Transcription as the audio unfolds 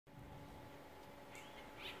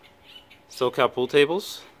SoCal Pool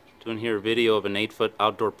Tables. Doing here a video of an 8-foot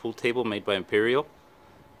outdoor pool table made by Imperial.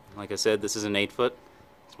 Like I said, this is an 8-foot.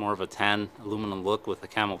 It's more of a tan aluminum look with a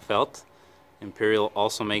camel felt. Imperial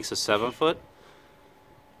also makes a 7-foot,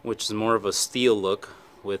 which is more of a steel look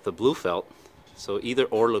with a blue felt. So either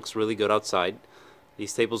or looks really good outside.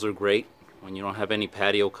 These tables are great when you don't have any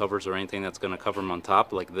patio covers or anything that's going to cover them on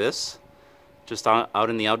top like this. Just out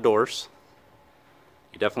in the outdoors.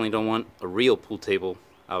 You definitely don't want a real pool table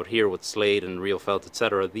out here with slate and real felt,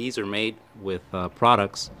 etc. These are made with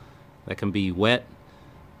products that can be wet,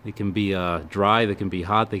 they can be dry, they can be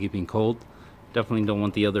hot, they can be cold. Definitely don't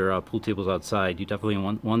want the other pool tables outside. You definitely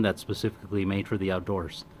want one that's specifically made for the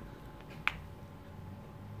outdoors.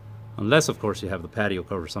 Unless, of course, you have the patio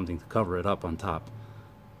cover, something to cover it up on top.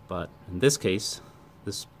 But in this case,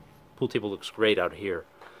 this pool table looks great out here,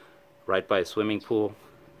 right by a swimming pool.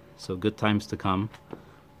 So good times to come.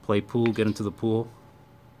 Play pool, get into the pool.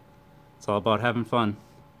 It's all about having fun.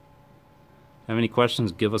 Have any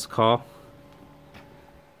questions, give us a call.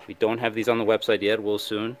 We don't have these on the website yet, we'll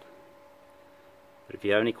soon. But if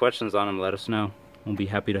you have any questions on them, let us know. We'll be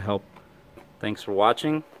happy to help. Thanks for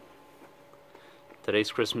watching.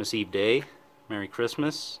 Today's Christmas Eve day. Merry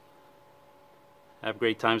Christmas. Have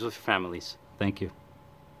great times with your families. Thank you.